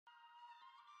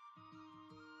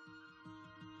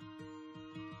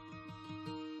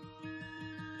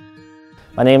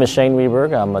My name is Shane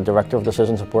Weberg. I'm a Director of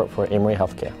Decision Support for Emory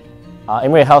Healthcare.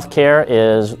 Emory Healthcare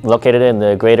is located in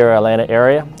the greater Atlanta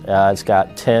area. It's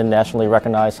got 10 nationally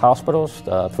recognized hospitals,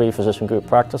 3 physician group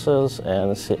practices,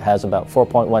 and it has about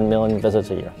 4.1 million visits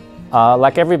a year.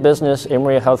 Like every business,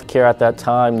 Emory Healthcare at that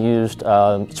time used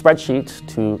spreadsheets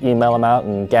to email them out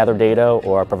and gather data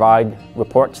or provide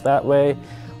reports that way.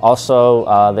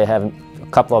 Also, they have a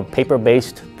couple of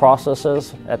paper-based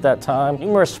processes at that time.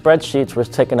 Numerous spreadsheets were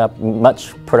taking up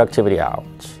much productivity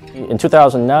hours. In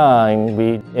 2009,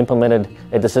 we implemented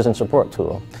a decision support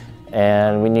tool,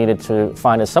 and we needed to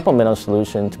find a supplemental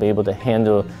solution to be able to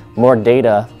handle more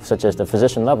data, such as the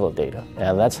physician level of data.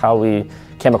 And that's how we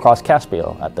came across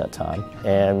Caspio at that time.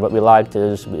 And what we liked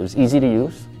is it was easy to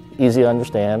use, easy to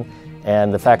understand,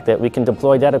 and the fact that we can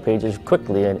deploy data pages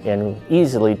quickly and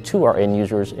easily to our end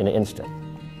users in an instant.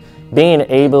 Being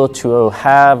able to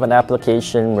have an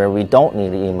application where we don't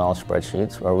need to email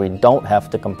spreadsheets, where we don't have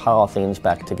to compile things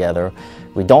back together,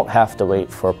 we don't have to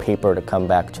wait for paper to come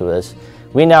back to us.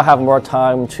 We now have more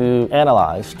time to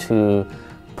analyze, to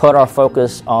put our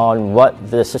focus on what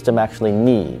the system actually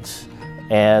needs.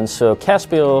 And so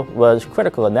Caspio was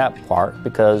critical in that part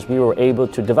because we were able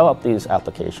to develop these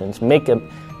applications, make them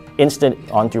instant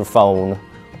onto your phone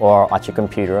or at your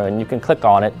computer, and you can click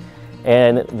on it.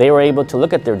 And they were able to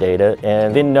look at their data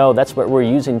and then know that's what we're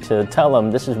using to tell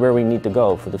them this is where we need to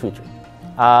go for the future.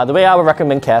 The way I would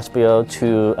recommend Caspio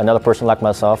to another person like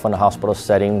myself in a hospital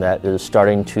setting that is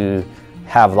starting to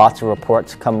have lots of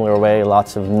reports come their way,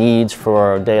 lots of needs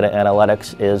for data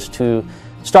analytics, is to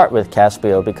start with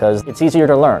Caspio because it's easier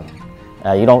to learn.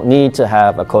 You don't need to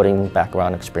have a coding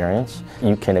background experience.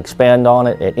 You can expand on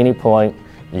it at any point.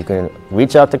 You can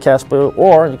reach out to Caspio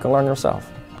or you can learn yourself.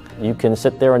 You can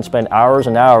sit there and spend hours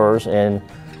and hours in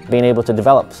being able to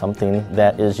develop something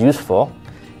that is useful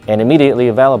and immediately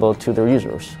available to their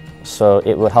users. So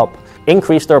it would help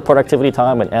increase their productivity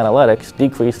time in analytics,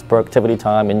 decrease productivity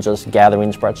time in just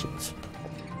gathering spreadsheets.